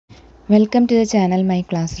Welcome to the channel my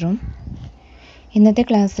class room. ഇന്നത്തെ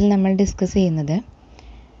ക്ലാസ്സിൽ നമ്മൾ ഡിസ്കസ് ചെയ്യുന്നത്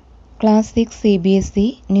class 6 CBSE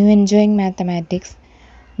new enjoying mathematics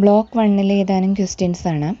block 1ലെ ഏതാനും ക്വസ്റ്റ്യൻസ്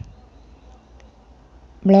ആണ്.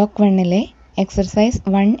 ബ്ലോക്ക് 1ലെ എക്സർസൈസ്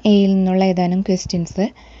 1Aയിൽ നിന്നുള്ള ഏതാനും ക്വസ്റ്റ്യൻസ്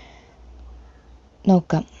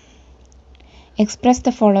നോക്കാം. Express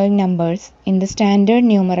the following numbers in the standard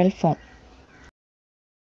numeral form.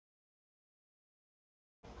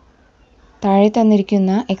 താഴെ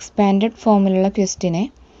തന്നിരിക്കുന്ന എക്സ്പാൻഡഡ് ഫോമിലുള്ള ക്വസ്റ്റ്യനെ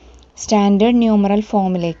സ്റ്റാൻഡേർഡ് ന്യൂമറൽ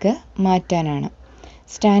ഫോമിലേക്ക് മാറ്റാനാണ്.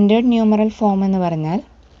 സ്റ്റാൻഡേർഡ് ന്യൂമറൽ ഫോം എന്ന് പറഞ്ഞാൽ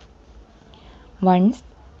once,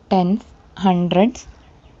 tense, hundreds,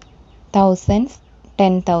 thousands,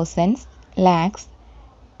 10,000s, lakhs,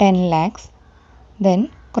 10 lakhs, then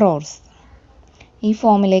crores. ഈ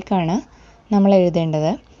ഫോമിലേക്കാണ് നമ്മൾ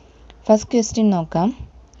എഴുതേണ്ടത്. ഫസ്റ്റ് ക്വസ്റ്റ്യൻ നോക്കാം.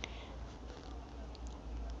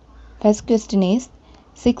 First question is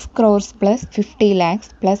 6 crores plus 50 lakhs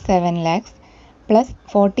plus 7 lakhs plus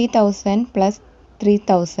 40,000 plus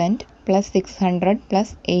 3,000 plus 600 plus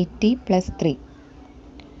 80 plus 3.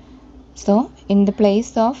 So, in the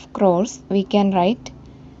place of crores, we can write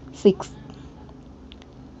 6.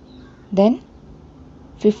 Then,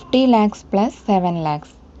 50 lakhs plus 7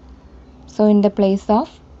 lakhs. So, in the place of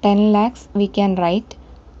 10 lakhs, we can write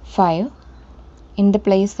 5. In the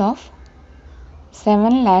place of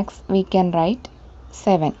 7 lakhs, we can write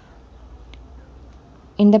 7.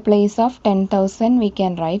 In the place of 10,000 we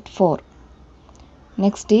can write 4.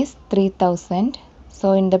 Next is 3,000. So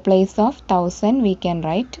in the place of 1,000 we can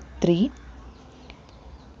write 3.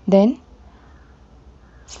 Then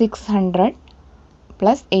 600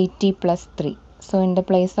 plus 80 plus 3. So in the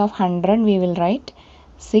place of 100 we will write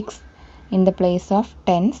 6. In the place of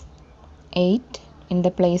tens 8. In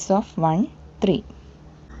the place of 1 3.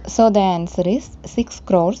 So the answer is 6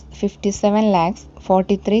 crores 57 lakhs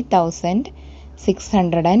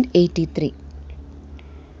 43,683.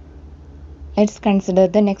 Let's consider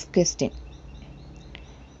the next question.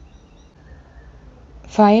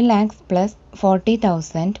 5 lakhs plus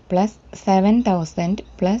 40,000 plus 7,000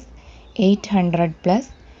 plus 800 plus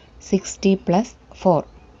 60 plus 4.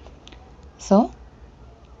 So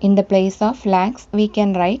in the place of lakhs we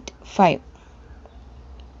can write 5.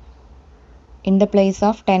 In the place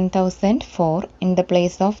of 10,000 4, in the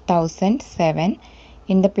place of 1,000 7,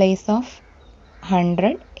 in the place of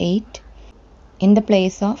 100 8, in the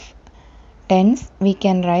place of tens we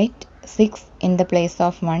can write 6, in the place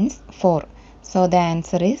of ones 4. So the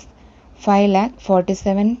answer is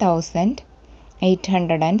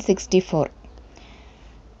 5,47,864.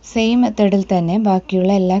 Same മെത്തേഡിൽ തന്നെ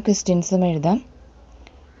ബാക്കിയുള്ള എല്ലാ ക്വസ്റ്റ്യൻസും എഴുതാം.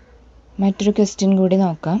 മറ്റൊരു question കൂടി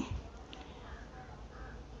നോക്കാം.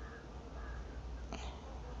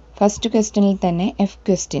 First ക്വസ്റ്റ്യനിൽ തന്നെ F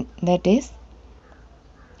question, that is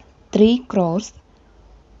 3 crores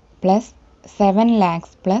plus 7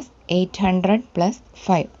 lakhs plus 800 plus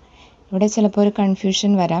 5. ഇവിടെ ചിലപ്പോൾ ഒരു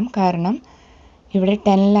കൺഫ്യൂഷൻ വരാം, കാരണം ഇവിടെ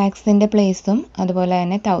 10 lakhsൻ്റെ പ്ലേസും അതുപോലെ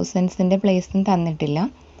തന്നെ തൗസൻഡ്സിൻ്റെ പ്ലേസും തന്നിട്ടില്ല.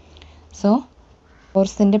 സോ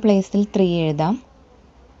ക്രോർസിൻ്റെ പ്ലേസിൽ 3 എഴുതാം.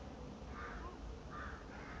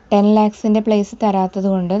 10 lakhsൻ്റെ പ്ലേസ് തരാത്തത്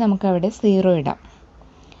കൊണ്ട് നമുക്കവിടെ 0 ഇടാം.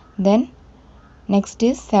 Then next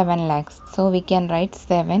is 7 lakhs. So we can write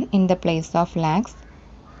 7 in the place of lakhs.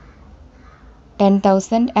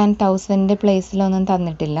 10,000 and 1,000 പ്ലേസിലൊന്നും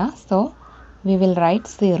തന്നിട്ടില്ല. So we will write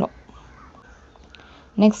 0.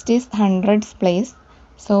 Next is hundreds place.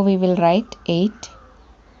 So we will write 8.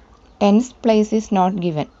 Tens place is not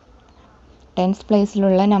given. Tens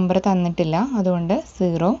പ്ലേസിലുള്ള number തന്നിട്ടില്ല, അതുകൊണ്ട്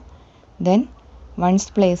 0. Then ones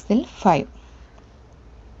പ്ലേസിൽ 5.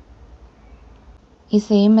 ഈ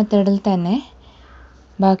same മെത്തേഡിൽ തന്നെ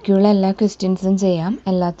ബാക്കിയുള്ള എല്ലാ ക്വസ്റ്റ്യൻസും ചെയ്യാം.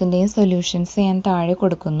 എല്ലാത്തിൻ്റെയും സൊല്യൂഷൻസ് ഞാൻ താഴെ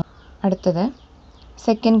കൊടുക്കുന്നു. അടുത്തത്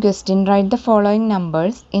second question. Write the following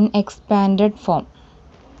numbers in expanded form.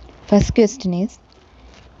 First question is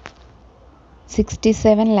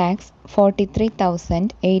 67 lakhs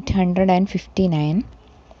 43,859.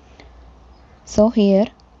 So here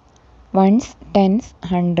ones, tens,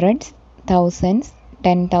 hundreds, thousands,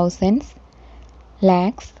 10,000s,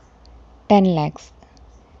 lakhs, 10 lakhs.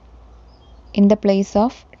 In the place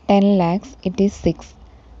of 10 lakhs it is 6.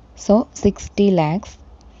 So 60 lakhs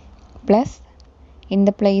plus in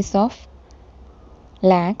the place of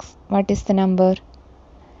lakhs what is the number?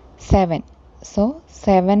 7. So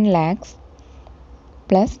 7 lakhs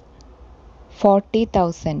plus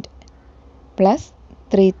 40,000 plus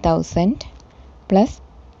 3,000 plus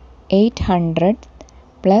 800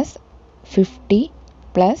 plus 50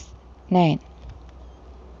 plus 9.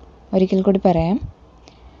 ഒരിക്കൽ കൂടി പറയാം.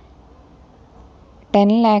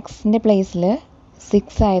 10 lakhsൻ്റെ പ്ലേസിൽ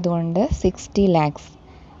 6 ആയതുകൊണ്ട് 60 lakhs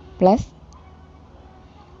plus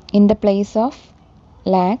In the place of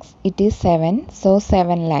lakhs, it is 7, so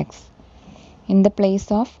 7 lakhs. In the place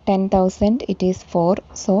of 10,000, it is 4,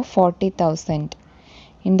 so 40,000.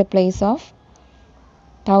 In the place of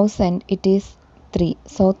 1000, it is 3,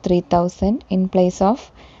 so 3,000. In place of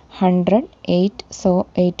 100, 8, so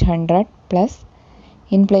 800 plus.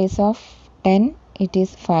 In place of 10, it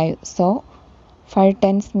is 5, so 5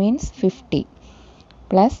 tens means 50.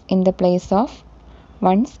 Plus in the place of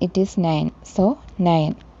ones, it is 9, so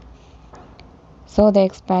 9. So the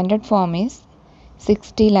expanded form is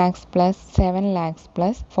 60 lakhs plus 7 lakhs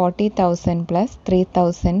plus 40,000 plus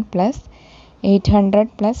 3,000 plus 800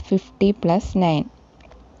 plus 50 plus 9.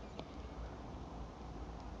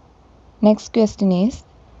 Next question is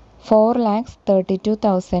 4 lakhs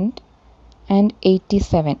 32,000 and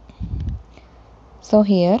 87. So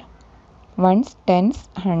here ones, tens,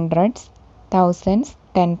 hundreds, thousands,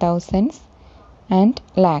 10,000s and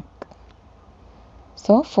lakh.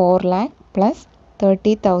 So 4 lakh plus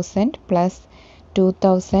 30,000 plus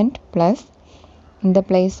 2,000 plus in the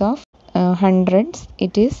place of hundreds,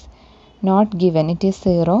 it is not given, it is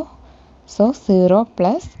 0. So 0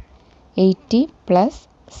 plus 80 plus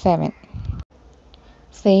 7.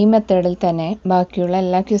 Same മെത്തേഡിൽ തന്നെ ബാക്കിയുള്ള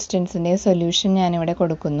എല്ലാ ക്വസ്റ്റ്യൻസിൻ്റെ solution ഞാനിവിടെ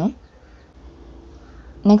കൊടുക്കുന്നു.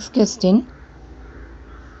 Next question,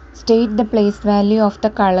 state the place value of the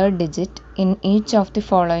coloured digit in each of the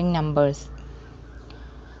following numbers.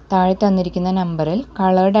 താഴെ തന്നിരിക്കുന്ന നമ്പറിൽ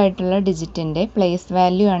coloured ആയിട്ടുള്ള ഡിജിറ്റിൻ്റെ പ്ലേസ്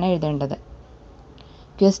വാല്യൂ ആണ് എഴുതേണ്ടത്.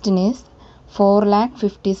 Question is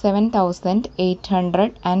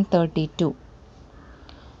 4,57,832.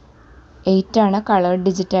 8 ആണ് കളേർഡ്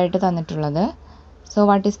ഡിജിറ്റ് ആയിട്ട് തന്നിട്ടുള്ളത്. So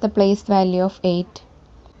what is the place value of 8?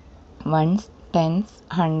 Ones, tens,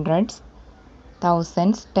 hundreds,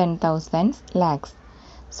 thousands, 10,000s, lakhs.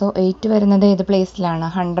 So 8 വരുന്നത് ഏത് പ്ലേസിലാണ്?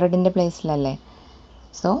 100ൻ്റെ പ്ലേസിലല്ലേ.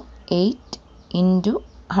 So 8 into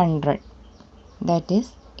 100, that is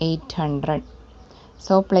 800.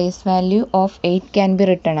 So place value of 8 can be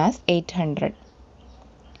written as 800.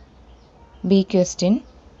 B question,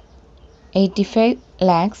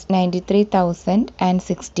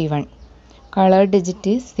 85,93,061. Color digit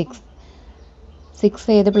is 6. 6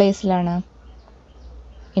 ഏത് പ്ലേസിലാണ്?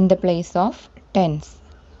 In the place of tens.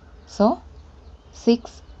 So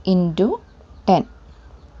 6 into 10.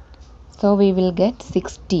 So we will get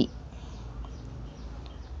 60.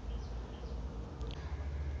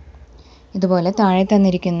 ഇതുപോലെ താഴെ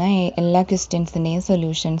തന്നിരിക്കുന്ന എല്ലാ ക്വസ്റ്റ്യൻസിൻ്റെയും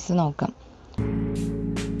solutions നോക്കാം.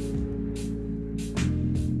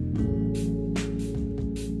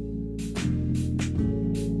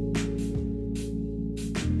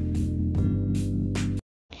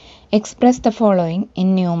 Express the following in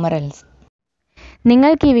numerals.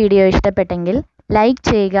 നിങ്ങൾക്ക് ഈ video ഇഷ്ടപ്പെട്ടെങ്കിൽ like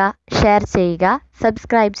ചെയ്യുക, ഷെയർ ചെയ്യുക,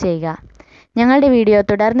 സബ്സ്ക്രൈബ് ചെയ്യുക. ഞങ്ങളുടെ വീഡിയോ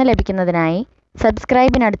തുടർന്ന് ലഭിക്കുന്നതിനായി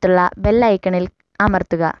സബ്സ്ക്രൈബിനടുത്തുള്ള ബെൽ ഐക്കണിൽ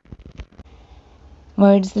അമർത്തുക.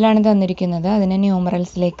 വേർഡ്സിലാണ് തന്നിരിക്കുന്നത്, അതിനെ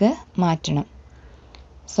ന്യൂമറൽസിലേക്ക് മാറ്റണം.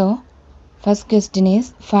 So first question is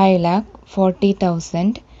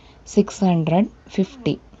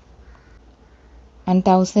 5,40,650 and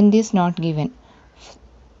 1000 is not given.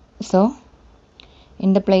 So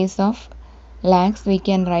in the place of lakhs we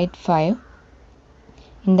can write 5.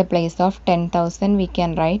 In the place of 10,000 we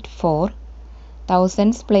can write 4.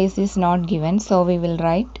 Thousands place is not given, so we will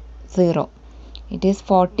write 0. It is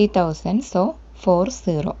 40,000, so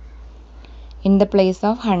 40. In the place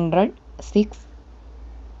of 100, 6.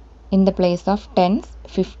 In the place of tens,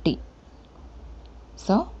 50.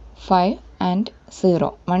 So 5 and 0.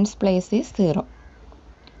 One's place is 0.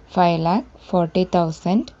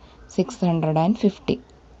 5,40,650.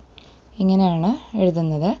 ഇങ്ങനെയാണ്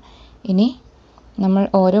എഴുതുന്നത്. ഇനി നമ്മൾ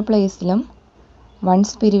ഓരോ പ്ലേസിലും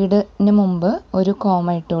once പീരീഡിന് മുമ്പ് ഒരു comma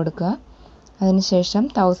ഇട്ട് കൊടുക്കുക. അതിനുശേഷം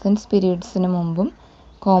തൗസൻഡ്സ് പീരീഡ്സിന് മുമ്പും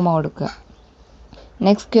കോമ കൊടുക്കുക.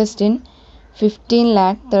 Next question,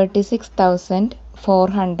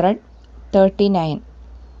 15,36,439.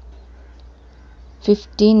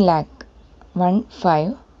 15 lakh 15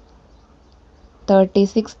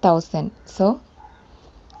 36,000. So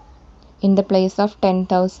in the place of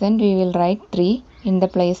 10,000 we will write 3. In the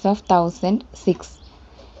place of 1,000, 6.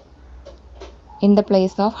 In the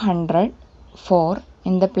place of 100, 4.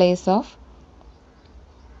 In the place of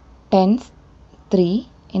tens, 3.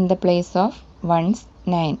 In the place of ones,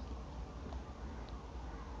 9.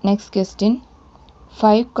 Next question,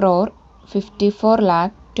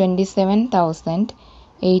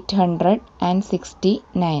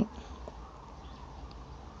 5,27,869.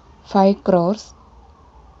 5 crores.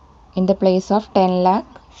 In the place of 10 lakh,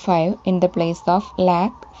 5. In the place of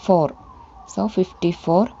lakh, 4. So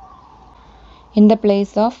 54. In the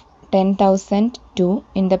place of 10,000, 2.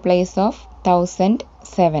 In the place of 1,000,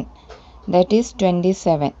 7, that is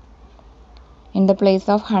 27. In the place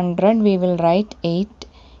of 100 we will write 8,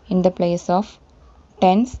 in the place of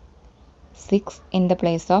tens 6, in the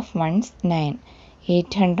place of ones 9,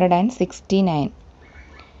 869.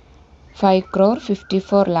 5 crore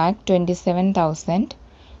 54 lakh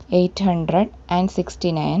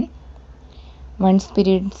 27,869. Once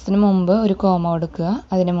പീരീഡ്സിന് മുമ്പ് ഒരു comma കൊടുക്കുക,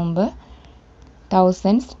 അതിന് മുമ്പ്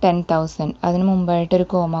thousands 10,000, അതിന് മുമ്പായിട്ടൊരു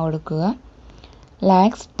comma കൊടുക്കുക.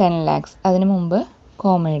 Lakhs 10 lakhs, അതിന് മുമ്പ്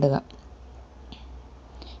comma ഇടുക.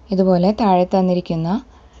 ഇതുപോലെ താഴെ തന്നിരിക്കുന്ന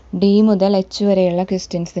ഡി മുതൽ എച്ച് വരെയുള്ള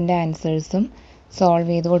ക്വസ്റ്റ്യൻസിൻ്റെ ആൻസേഴ്സും സോൾവ്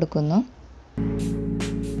ചെയ്ത് കൊടുക്കുന്നു.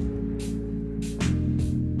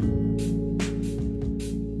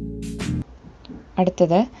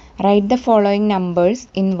 അടുത്തത് write the following numbers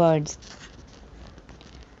in words.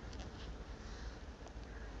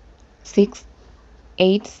 6,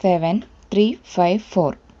 8, 7, 3, 5,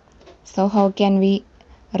 4. So how can we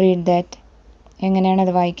read that? എങ്ങനെയാണ്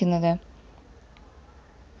അത് വായിക്കുന്നത്?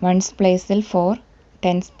 വൺസ് പ്ലേസിൽ 4,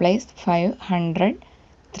 tense place 5, 100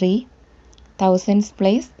 3, thousands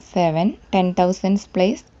place 7, 10,000s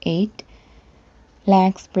place 8,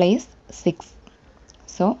 lakhs place 6.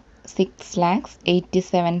 So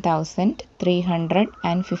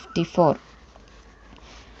 6,87,354.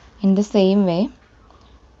 In the same way,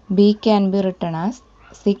 B can be written as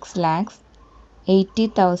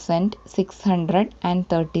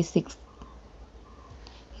 6,80,636.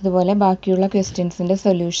 ഇതുപോലെ ബാക്കിയുള്ള ക്വസ്റ്റ്യൻസിൻ്റെ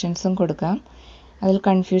സൊല്യൂഷൻസും കൊടുക്കാം. അതിൽ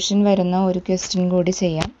confusion വരുന്ന ഒരു ക്വസ്റ്റ്യൻ കൂടി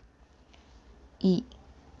ചെയ്യാം.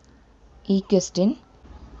 ഈ question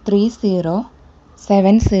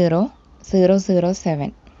 3070007.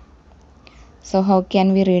 So how can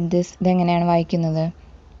we read this? ഇതെങ്ങനെയാണ് വായിക്കുന്നത്?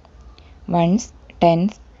 Once,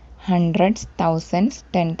 tense, hundreds, thousands,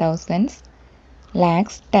 10,000s,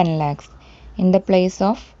 lakhs, 10 lakhs. In the place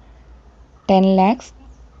of 10 lakhs,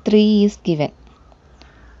 3 is given.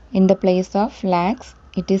 In the place of lakhs,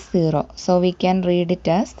 it is 0. So we can read it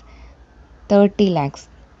as 30 lakhs.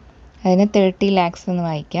 അതിന് 30 lakhs എന്ന്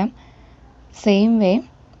വായിക്കാം. Same way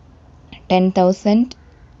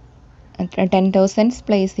 10,000's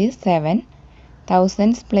place is 7,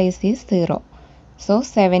 thousands place is 0. So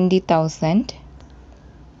 70,000.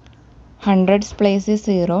 Hundreds place is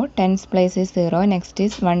 0, tens place is 0, next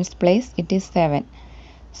is ones place, it is 7.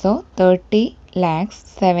 So 30 lakhs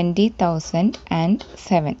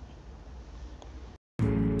 70,007.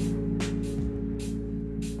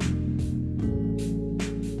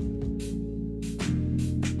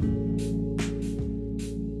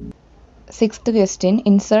 Sixth question,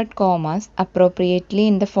 insert commas appropriately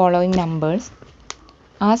in the following numbers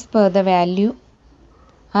as per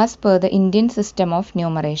the Indian system of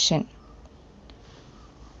numeration.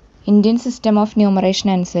 Indian system of numeration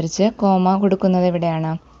അനുസരിച്ച് comma കൊടുക്കുന്നത്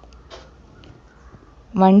എവിടെയാണ്?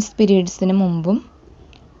 Once പീരീഡ്സിന് മുമ്പും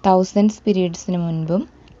thousands പീരീഡ്സിന് മുൻപും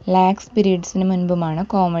lakhs പീരീഡ്സിന് മുൻപുമാണ്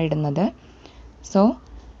comma ഇടുന്നത്. So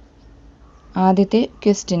ആദ്യത്തെ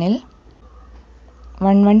ക്വസ്റ്റ്യനിൽ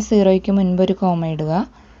 110ക്ക് മുൻപ് ഒരു കോമ ഇടുക,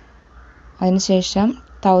 അതിനുശേഷം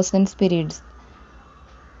തൗസൻഡ്സ് പീരീഡ്സ്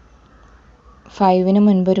 5ന്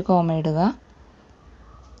മുൻപ് ഒരു കോമ ഇടുക.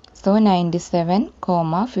 So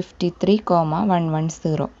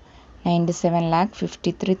 97,53,110.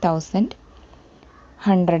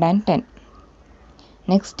 97,53,110.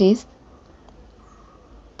 Next is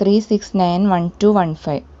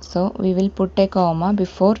 3691215. So we will put a comma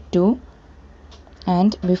before 2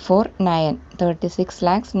 and before 9.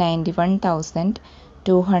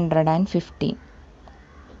 36,91,215.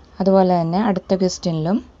 അതുപോലെ തന്നെ അടുത്ത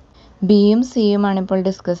ക്വസ്റ്റ്യനിലും ബിയും സിയുമാണ് ഇപ്പോൾ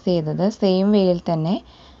ഡിസ്കസ് ചെയ്തത്. സെയിം വേയിൽ തന്നെ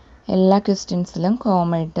എല്ലാ ക്വസ്റ്റ്യൻസിലും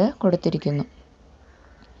കോമ ഇട്ട് കൊടുത്തിരിക്കുന്നു.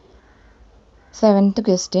 7th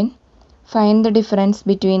question, find the difference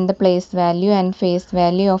between the place value and face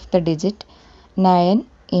value of the digit 9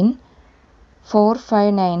 in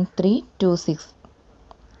 459326.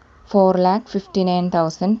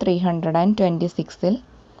 4,59,326ൽ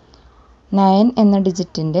 9 എന്ന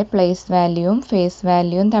ഡിജിറ്റിൻ്റെ പ്ലേസ് വാല്യൂവും ഫേസ്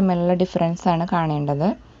വാല്യൂവും തമ്മിലുള്ള ഡിഫറൻസ് ആണ് കാണേണ്ടത്.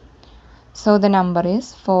 So the number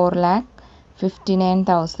is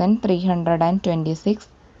 4,59,326.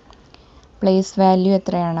 Place value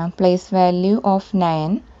എത്രയാണ്? Place value of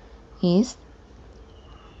 9 is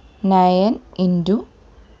 9 into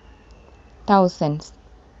thousands.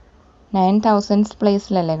 9,000s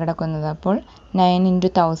പ്ലേസിലല്ലേ കിടക്കുന്നത്, അപ്പോൾ 9 into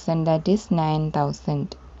 1000 that is 9,000.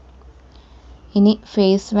 ഇനി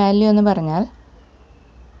face value എന്ന് പറഞ്ഞാൽ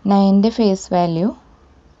 9ൻ്റെ ഫേസ് വാല്യൂ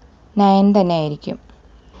 9 തന്നെ ആയിരിക്കും.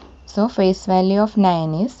 So face value of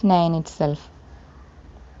 9 is 9 it self.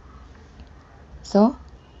 So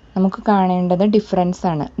നമുക്ക് കാണേണ്ടത് ഡിഫറൻസ്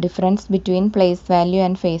ആണ്, difference between place value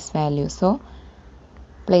and face value. So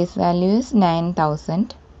place value is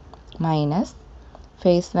 9000 minus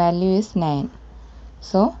face value is 9.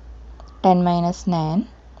 So 10 minus 9,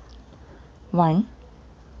 1,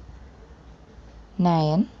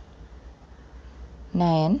 9,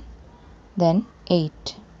 9, then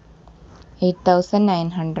 8,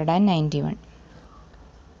 8991.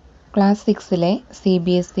 Class 6-ലെ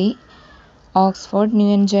CBSE Oxford new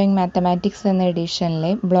enjoying mathematics എന്ന എഡിഷനിലെ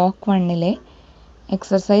block 1-ലെ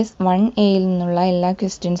exercise 1A-യിൽ നിന്നുള്ള എല്ലാ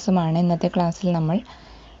ക്വസ്റ്റ്യൻസുമാണ് ഇന്നത്തെ ക്ലാസ്സിൽ നമ്മൾ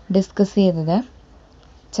discuss ചെയ്തത്.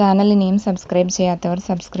 ചാനൽ ഇനിയും സബ്സ്ക്രൈബ് ചെയ്യാത്തവർ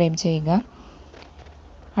സബ്സ്ക്രൈബ് ചെയ്യുക.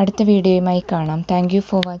 അടുത്ത വീഡിയോയുമായി കാണാം. Thank you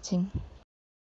for watching.